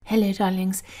Hello,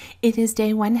 darlings. It is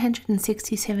day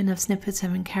 167 of Snippets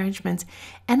of Encouragement,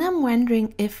 and I'm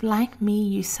wondering if, like me,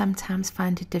 you sometimes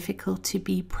find it difficult to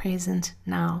be present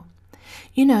now.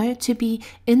 You know, to be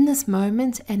in this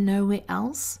moment and nowhere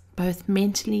else, both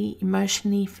mentally,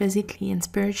 emotionally, physically, and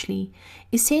spiritually,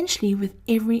 essentially with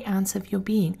every ounce of your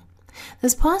being.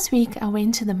 This past week, I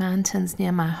went to the mountains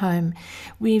near my home.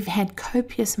 We've had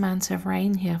copious amounts of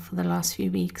rain here for the last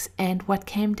few weeks, and what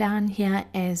came down here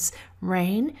as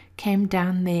rain came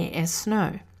down there as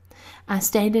snow. I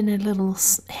stayed in a little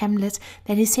hamlet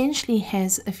that essentially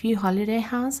has a few holiday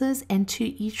houses and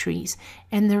 2 eateries,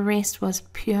 and the rest was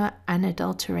pure,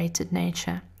 unadulterated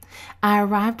nature. I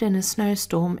arrived in a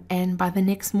snowstorm, and by the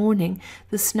next morning,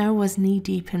 the snow was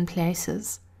knee-deep in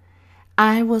places.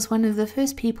 I was one of the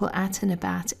first people out and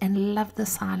about and loved the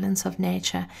silence of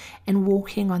nature and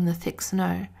walking on the thick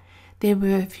snow. There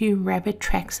were a few rabbit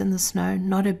tracks in the snow,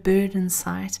 not a bird in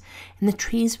sight, and the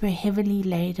trees were heavily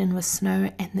laden with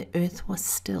snow and the earth was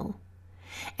still.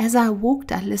 As I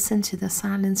walked, I listened to the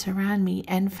silence around me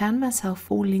and found myself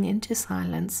falling into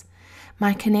silence.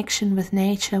 My connection with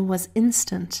nature was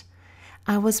instant.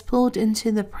 I was pulled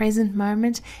into the present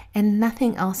moment and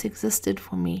nothing else existed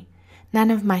for me. None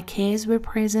of my cares were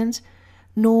present,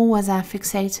 nor was I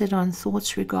fixated on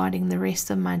thoughts regarding the rest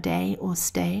of my day or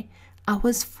stay. I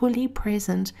was fully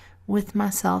present with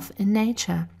myself in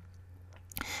nature.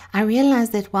 I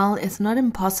realized that while it's not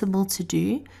impossible to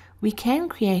do, we can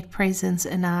create presence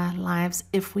in our lives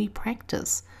if we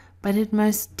practice, but it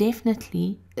most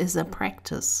definitely is a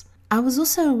practice. I was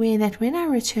also aware that when I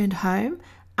returned home,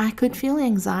 I could feel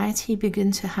anxiety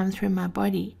begin to hum through my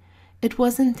body. It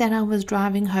wasn't that I was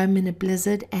driving home in a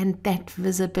blizzard and that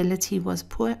visibility was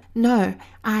poor. No,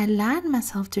 I allowed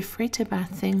myself to fret about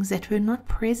things that were not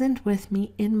present with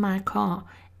me in my car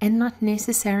and not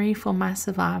necessary for my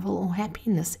survival or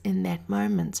happiness in that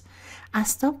moment. I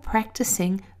stopped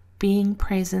practicing being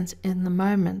present in the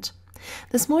moment.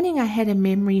 This morning I had a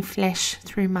memory flash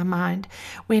through my mind.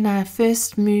 When I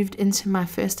first moved into my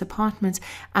first apartment,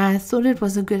 I thought it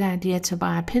was a good idea to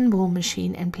buy a pinball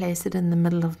machine and place it in the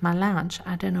middle of my lounge.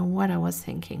 I don't know what I was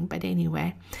thinking, but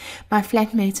anyway. My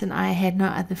flatmate and I had no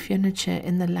other furniture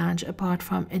in the lounge apart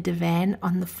from a divan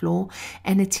on the floor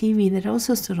and a TV that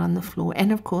also stood on the floor,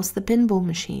 and of course the pinball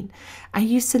machine. I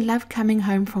used to love coming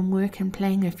home from work and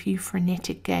playing a few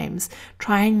frenetic games,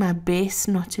 trying my best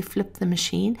not to flip the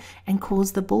machine and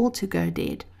cause the ball to go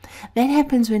dead. That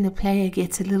happens when a player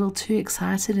gets a little too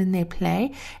excited in their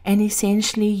play and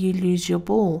essentially you lose your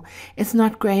ball. It's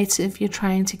not great if you're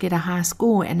trying to get a high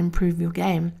score and improve your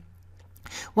game.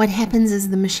 What happens is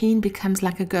the machine becomes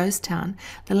like a ghost town.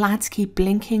 The lights keep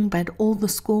blinking, but all the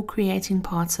score creating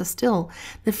parts are still.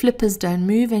 The flippers don't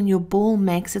move and your ball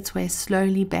makes its way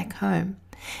slowly back home.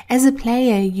 As a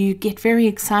player, you get very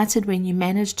excited when you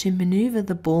manage to maneuver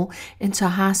the ball into a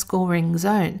high-scoring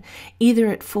zone.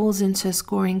 Either it falls into a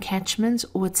scoring catchment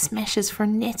or it smashes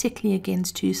frenetically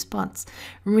against 2 spots,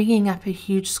 ringing up a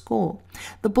huge score.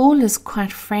 The ball is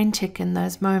quite frantic in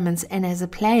those moments, and as a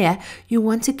player, you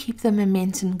want to keep the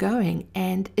momentum going,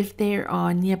 and if there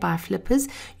are nearby flippers,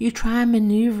 you try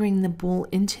maneuvering the ball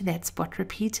into that spot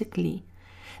repeatedly.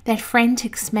 That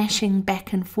frantic smashing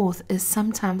back and forth is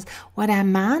sometimes what our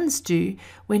minds do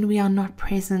when we are not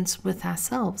present with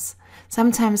ourselves.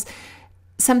 Sometimes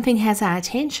something has our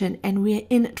attention and we're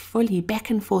in it fully, back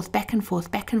and forth, back and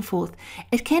forth, back and forth.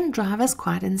 It can drive us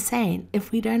quite insane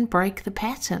if we don't break the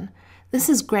pattern. This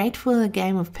is great for a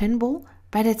game of pinball,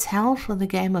 but it's hell for the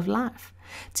game of life.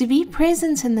 To be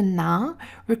present in the now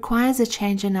requires a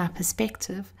change in our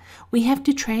perspective. We have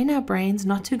to train our brains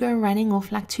not to go running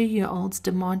off like 2-year-olds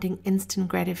demanding instant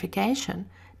gratification.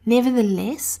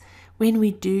 Nevertheless, when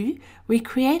we do, we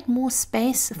create more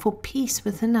space for peace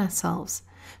within ourselves.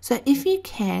 So if you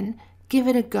can, give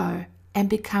it a go and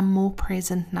become more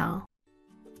present now.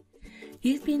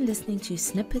 You've been listening to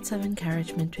Snippets of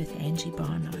Encouragement with Angie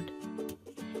Barnard.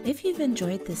 If you've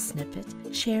enjoyed this snippet,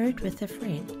 share it with a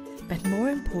friend. But more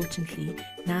importantly,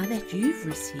 now that you've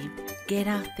received, get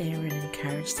out there and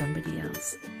encourage somebody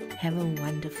else. Have a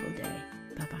wonderful day.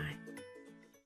 Bye-bye.